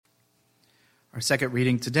Our second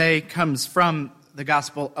reading today comes from the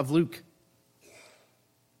Gospel of Luke.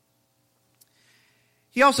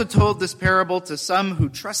 He also told this parable to some who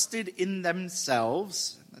trusted in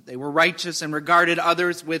themselves, that they were righteous and regarded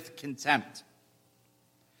others with contempt.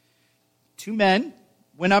 Two men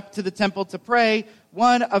went up to the temple to pray,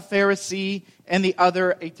 one a Pharisee and the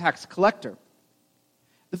other a tax collector.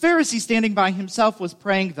 The Pharisee, standing by himself, was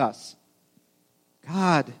praying thus: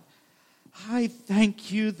 God, I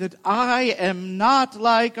thank you that I am not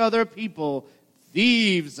like other people,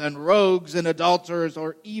 thieves and rogues and adulterers,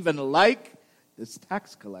 or even like this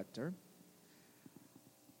tax collector.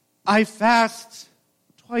 I fast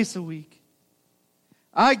twice a week.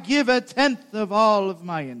 I give 1/10 of all of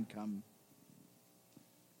my income.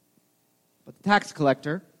 But the tax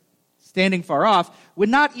collector, standing far off, would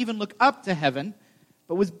not even look up to heaven,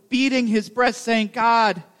 but was beating his breast, saying,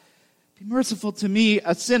 God, be merciful to me,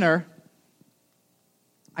 a sinner.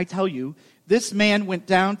 I tell you, this man went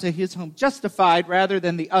down to his home justified rather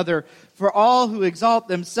than the other. For all who exalt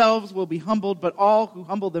themselves will be humbled, but all who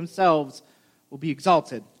humble themselves will be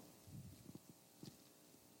exalted.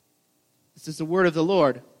 This is the word of the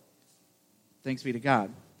Lord. Thanks be to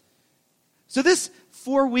God. So this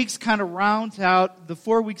 4 weeks kind of rounds out the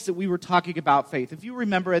 4 weeks that we were talking about faith. If you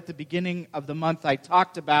remember at the beginning of the month, I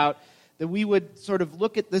talked about that we would sort of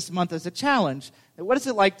look at this month as a challenge. That what is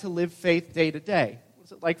it like to live faith day to day?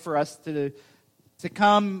 What's it like for us to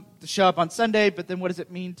show up on Sunday, but then what does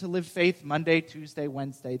it mean to live faith Monday, Tuesday,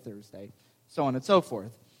 Wednesday, Thursday, so on and so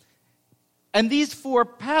forth? And these 4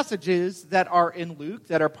 passages that are in Luke,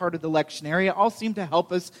 that are part of the lectionary, all seem to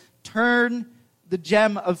help us turn the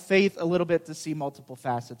gem of faith a little bit to see multiple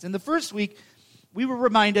facets. In the first week, we were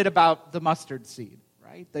reminded about the mustard seed,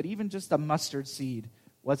 right? That even just a mustard seed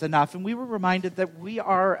was enough. And we were reminded that we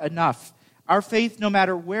are enough. Our faith, no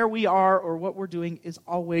matter where we are or what we're doing, is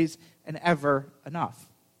always and ever enough.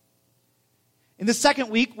 In the second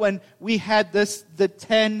week, when we had the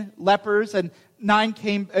 10 lepers and 1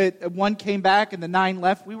 came back and the 9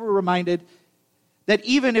 left, we were reminded that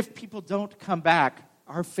even if people don't come back,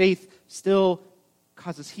 our faith still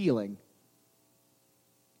causes healing.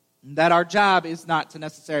 And that our job is not to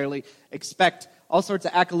necessarily expect all sorts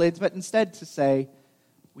of accolades, but instead to say,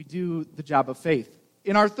 we do the job of faith.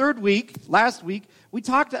 In our third week, last week, we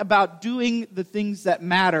talked about doing the things that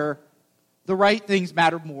matter. The right things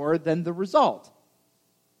matter more than the result.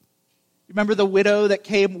 Remember the widow that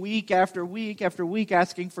came week after week after week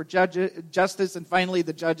asking for justice, and finally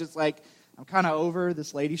the judge is like, I'm kind of over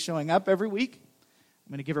this lady showing up every week.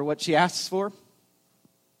 I'm going to give her what she asks for.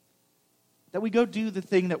 That we go do the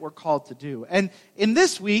thing that we're called to do. And in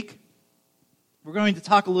this week, we're going to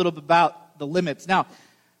talk a little bit about the limits. Now,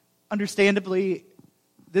 understandably,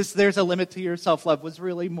 there's a limit to your self-love was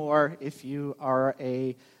really more if you are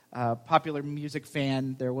a popular music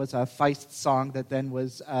fan. There was a Feist song that then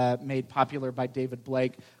was made popular by David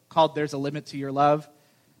Blake called There's a Limit to Your Love.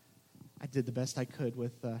 I did the best I could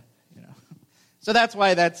with, So that's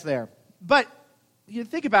why that's there. But you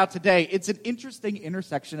think about today, it's an interesting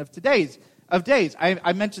intersection of days.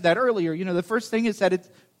 I mentioned that earlier. The first thing is that it's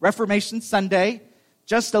Reformation Sunday.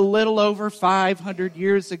 Just a little over 500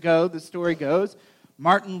 years ago, the story goes,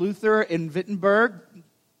 Martin Luther in Wittenberg,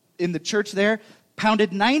 in the church there,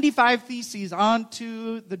 pounded 95 theses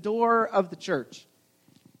onto the door of the church.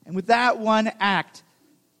 And with that one act,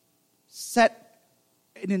 set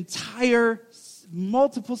an entire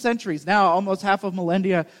multiple centuries, now almost half a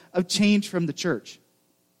millennia, of change from the church.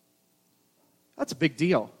 That's a big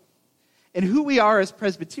deal. And who we are as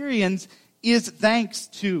Presbyterians is thanks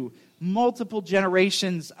to multiple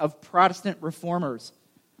generations of Protestant reformers.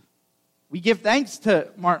 We give thanks to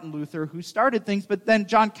Martin Luther, who started things, but then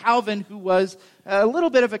John Calvin, who was a little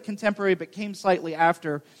bit of a contemporary, but came slightly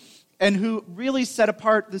after, and who really set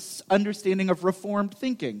apart this understanding of Reformed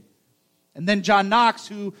thinking. And then John Knox,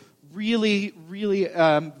 who really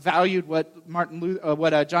valued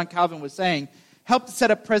what John Calvin was saying, helped to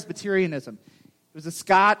set up Presbyterianism. He was a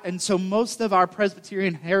Scot, and so most of our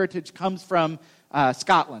Presbyterian heritage comes from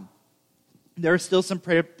Scotland. There are still some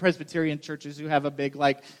Presbyterian churches who have a big,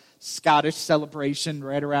 Scottish celebration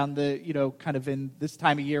right around kind of in this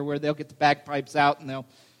time of year where they'll get the bagpipes out and they'll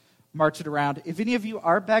march it around. If any of you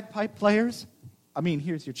are bagpipe players,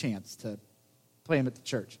 here's your chance to play them at the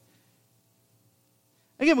church.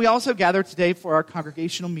 Again, we also gather today for our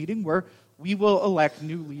congregational meeting where we will elect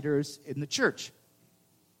new leaders in the church.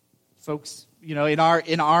 Folks, in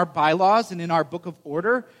our bylaws and in our book of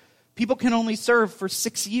order, people can only serve for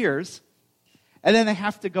 6 years, and then they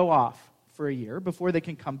have to go off for a year before they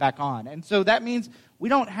can come back on. And so that means we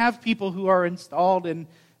don't have people who are installed in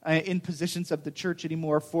in positions of the church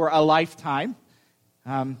anymore for a lifetime.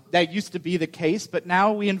 That used to be the case, but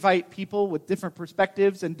now we invite people with different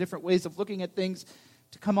perspectives and different ways of looking at things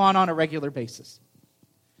to come on a regular basis.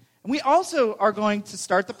 And we also are going to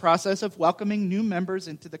start the process of welcoming new members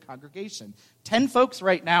into the congregation. 10 folks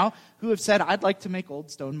right now who have said, I'd like to make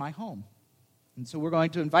Old Stone my home. And so we're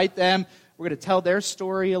going to invite them. We're going to tell their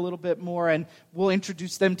story a little bit more, and we'll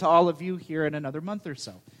introduce them to all of you here in another month or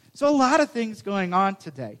so. So a lot of things going on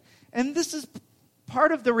today. And this is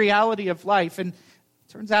part of the reality of life. And it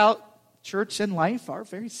turns out church and life are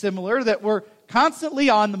very similar, that we're constantly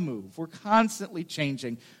on the move. We're constantly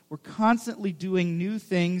changing. We're constantly doing new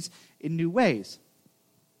things in new ways.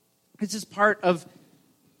 This is part of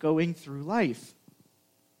going through life.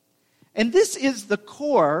 And this is the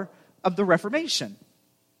core of the Reformation.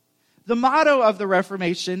 The motto of the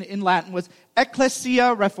Reformation in Latin was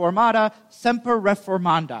Ecclesia Reformata Semper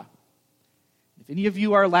Reformanda. If any of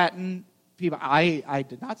you are Latin people, I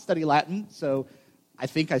did not study Latin, so I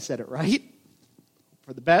think I said it right,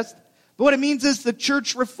 for the best. But what it means is the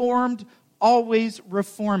church reformed, always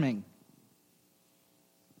reforming.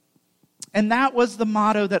 And that was the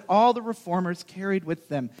motto that all the reformers carried with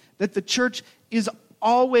them, that the church is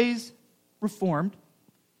always reformed,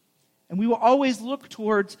 and we will always look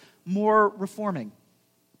towards more reforming.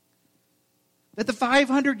 That the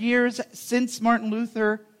 500 years since Martin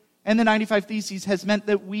Luther and the 95 Theses has meant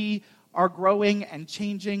that we are growing and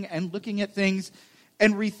changing and looking at things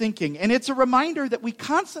and rethinking. And it's a reminder that we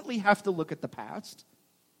constantly have to look at the past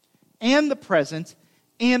and the present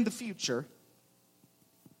and the future.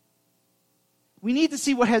 We need to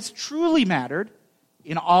see what has truly mattered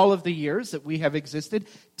in all of the years that we have existed,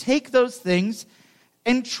 take those things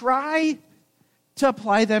and try to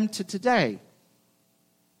apply them to today.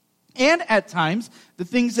 And at times, the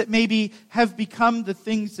things that maybe have become the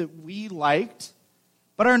things that we liked,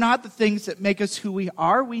 but are not the things that make us who we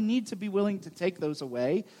are, we need to be willing to take those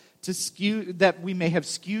away, that we may have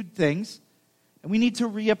skewed things, and we need to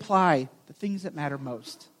reapply the things that matter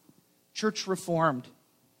most. Church reformed,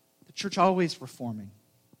 the church always reforming.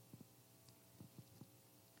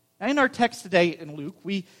 Now, in our text today in Luke,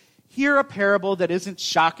 we hear a parable that isn't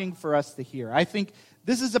shocking for us to hear. I think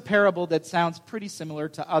this is a parable that sounds pretty similar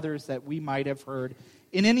to others that we might have heard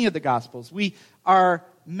in any of the Gospels. We are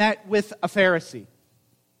met with a Pharisee.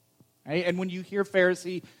 Right? And when you hear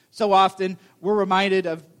Pharisee, so often we're reminded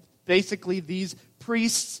of basically these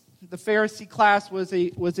priests. The Pharisee class was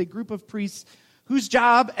a group of priests whose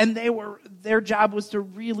job, their job was to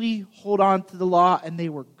really hold on to the law, and they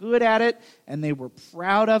were good at it, and they were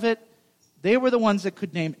proud of it. They were the ones that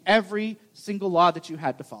could name every single law that you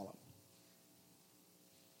had to follow.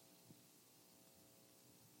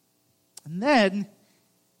 And then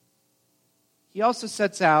he also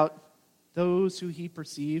sets out those who he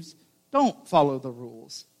perceives don't follow the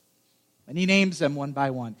rules. And he names them one by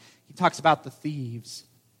one. He talks about the thieves.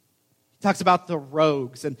 He talks about the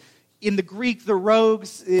rogues. And in the Greek, the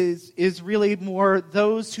rogues is really more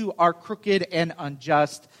those who are crooked and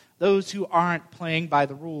unjust, those who aren't playing by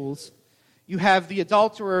the rules. You have the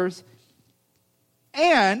adulterers,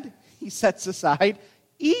 and he sets aside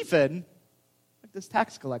even like this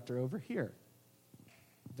tax collector over here.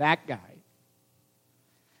 That guy.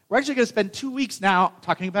 We're actually going to spend 2 weeks now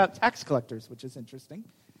talking about tax collectors, which is interesting,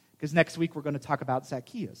 because next week we're going to talk about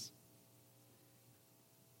Zacchaeus.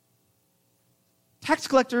 Tax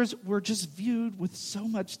collectors were just viewed with so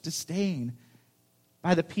much disdain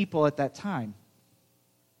by the people at that time.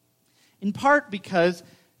 In part because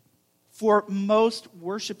for most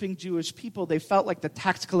worshiping Jewish people, they felt like the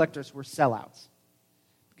tax collectors were sellouts.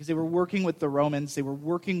 Because they were working with the Romans, they were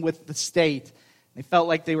working with the state. They felt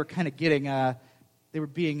like they were kind of getting, they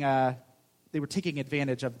were taking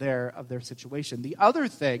advantage of their situation. The other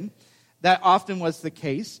thing that often was the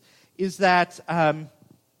case is that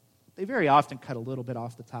they very often cut a little bit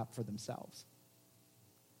off the top for themselves.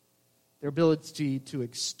 Their ability to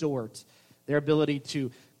extort, their ability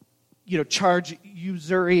to charge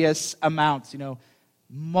usurious amounts,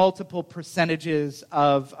 multiple percentages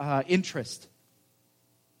of interest.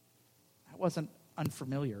 That wasn't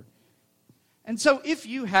unfamiliar. And so if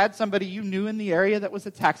you had somebody you knew in the area that was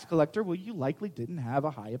a tax collector, well, you likely didn't have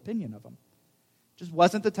a high opinion of them. Just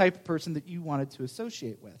wasn't the type of person that you wanted to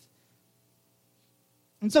associate with.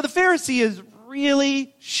 And so the Pharisee is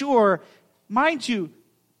really sure, mind you,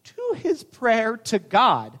 to his prayer to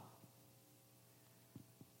God,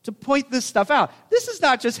 to point this stuff out. This is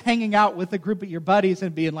not just hanging out with a group of your buddies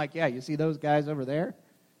and being like, yeah, you see those guys over there?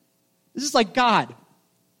 This is like, God,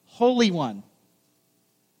 Holy One,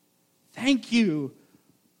 thank you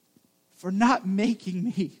for not making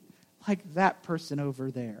me like that person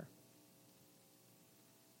over there.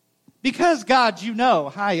 Because, God, you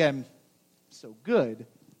know I am so good.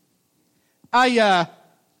 I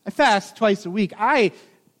fast twice a week. I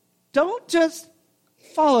don't just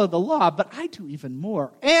follow the law, but I do even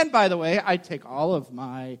more. And, by the way, I take all of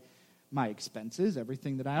my expenses,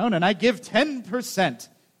 everything that I own, and I give 10%.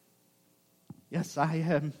 Yes, I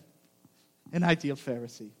am an ideal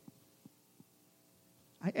Pharisee.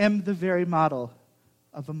 I am the very model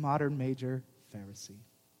of a modern major Pharisee.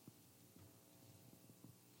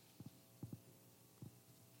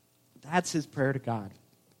 That's his prayer to God.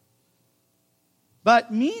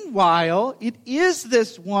 But meanwhile, it is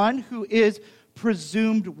this one who is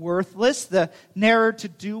presumed worthless, the ne'er to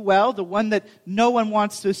do well, the one that no one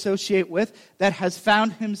wants to associate with, that has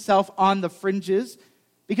found himself on the fringes,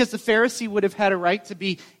 because the Pharisee would have had a right to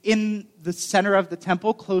be in the center of the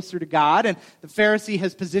temple, closer to God, and the Pharisee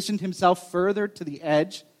has positioned himself further to the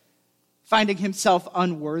edge, finding himself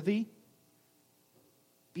unworthy,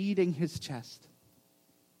 beating his chest,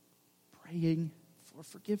 praying for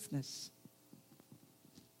forgiveness.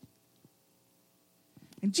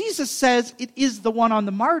 And Jesus says it is the one on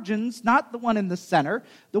the margins, not the one in the center.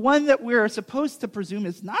 The one that we're supposed to presume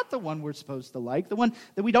is not the one we're supposed to like. The one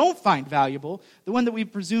that we don't find valuable, the one that we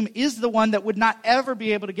presume is the one that would not ever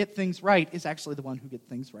be able to get things right, is actually the one who gets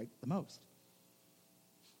things right the most.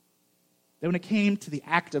 That when it came to the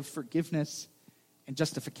act of forgiveness and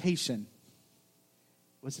justification,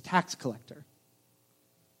 it was a tax collector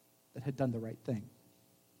that had done the right thing.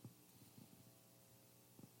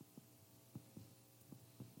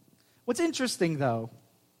 What's interesting, though,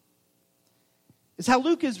 is how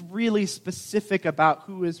Luke is really specific about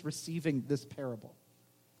who is receiving this parable.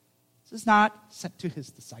 This is not sent to his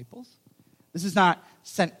disciples. This is not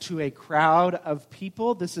sent to a crowd of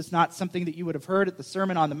people. This is not something that you would have heard at the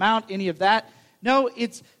Sermon on the Mount, any of that. No,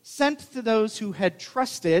 it's sent to those who had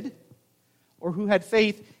trusted or who had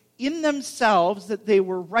faith in themselves that they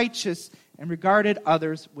were righteous and regarded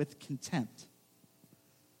others with contempt.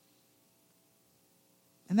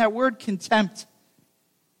 And that word contempt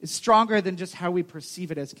is stronger than just how we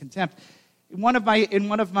perceive it as contempt. In one of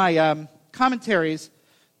my commentaries,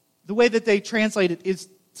 the way that they translate it is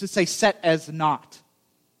to say set as naught.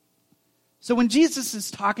 So when Jesus is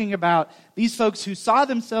talking about these folks who saw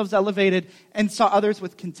themselves elevated and saw others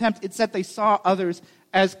with contempt, it's that they saw others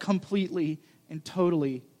as completely and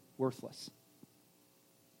totally worthless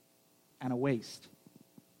and a waste.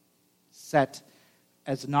 Set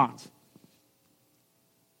as naught.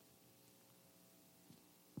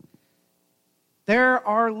 There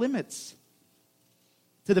are limits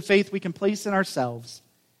to the faith we can place in ourselves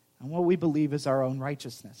and what we believe is our own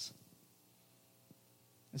righteousness.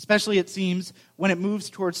 Especially, it seems, when it moves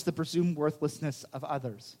towards the presumed worthlessness of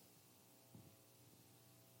others.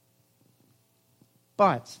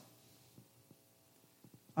 But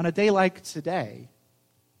on a day like today,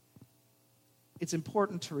 it's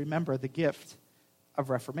important to remember the gift of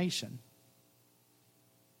Reformation.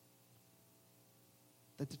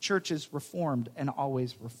 That the church is reformed and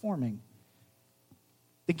always reforming.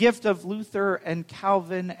 The gift of Luther and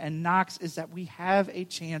Calvin and Knox is that we have a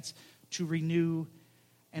chance to renew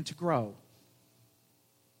and to grow.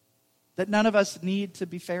 That none of us need to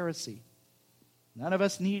be Pharisee. None of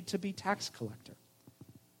us need to be tax collector.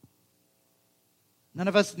 None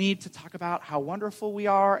of us need to talk about how wonderful we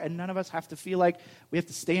are, and none of us have to feel like we have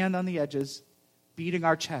to stand on the edges, beating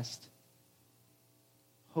our chest,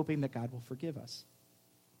 hoping that God will forgive us.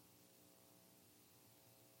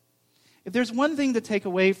 If there's one thing to take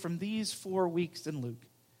away from these 4 weeks in Luke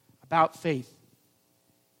about faith,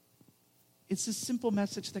 it's this simple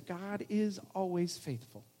message that God is always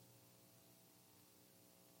faithful.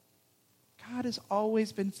 God has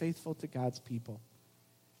always been faithful to God's people.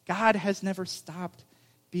 God has never stopped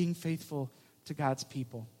being faithful to God's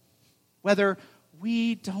people. Whether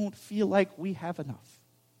we don't feel like we have enough,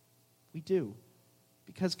 we do.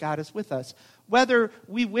 Because God is with us. Whether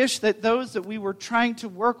we wish that those that we were trying to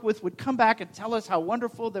work with would come back and tell us how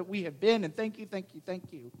wonderful that we have been, and thank you, thank you,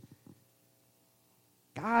 thank you.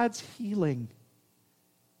 God's healing,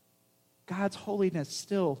 God's holiness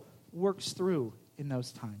still works through in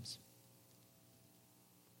those times.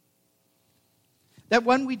 That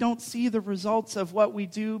when we don't see the results of what we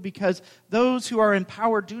do because those who are in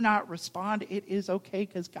power do not respond, it is okay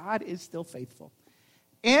because God is still faithful.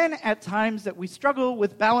 And at times that we struggle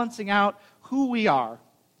with balancing out who we are.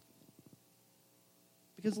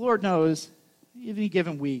 Because Lord knows, any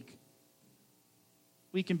given week,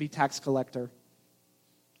 we can be tax collector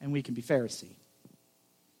and we can be Pharisee.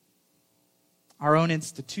 Our own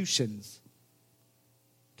institutions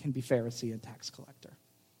can be Pharisee and tax collector.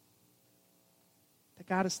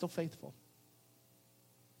 God is still faithful.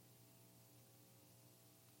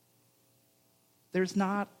 There's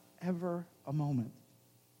not ever a moment,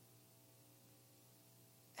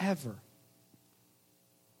 ever,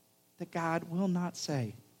 that God will not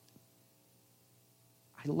say,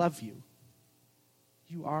 I love you.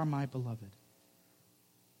 You are my beloved.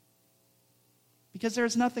 Because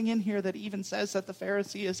there's nothing in here that even says that the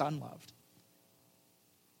Pharisee is unloved.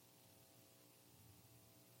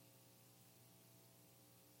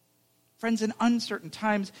 Friends, in uncertain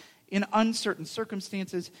times, in uncertain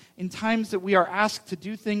circumstances, in times that we are asked to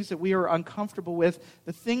do things that we are uncomfortable with,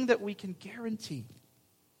 the thing that we can guarantee,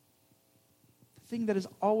 the thing that is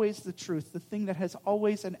always the truth, the thing that has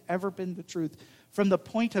always and ever been the truth, from the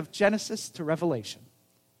point of Genesis to Revelation,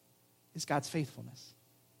 is God's faithfulness.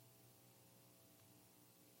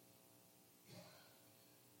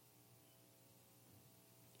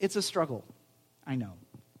 It's a struggle, I know,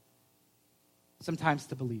 sometimes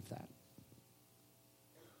to believe that.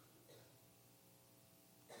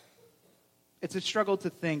 It's a struggle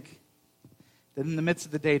to think that in the midst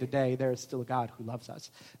of the day-to-day, there is still a God who loves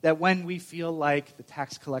us. That when we feel like the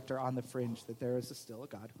tax collector on the fringe, that there is still a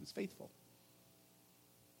God who is faithful.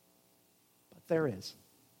 But there is.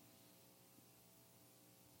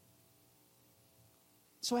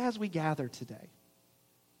 So as we gather today,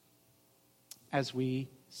 as we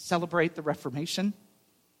celebrate the Reformation,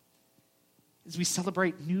 as we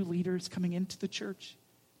celebrate new leaders coming into the church,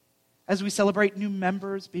 as we celebrate new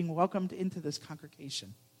members being welcomed into this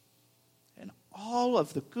congregation, and all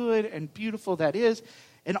of the good and beautiful that is,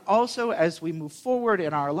 and also as we move forward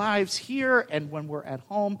in our lives here and when we're at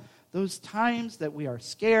home, those times that we are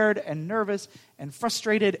scared and nervous and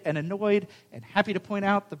frustrated and annoyed and happy to point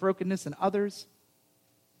out the brokenness in others,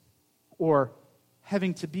 or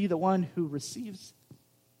having to be the one who receives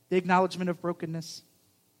the acknowledgement of brokenness,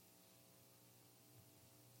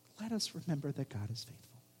 let us remember that God is faithful.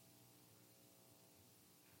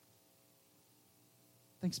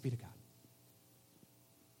 Thanks be to God.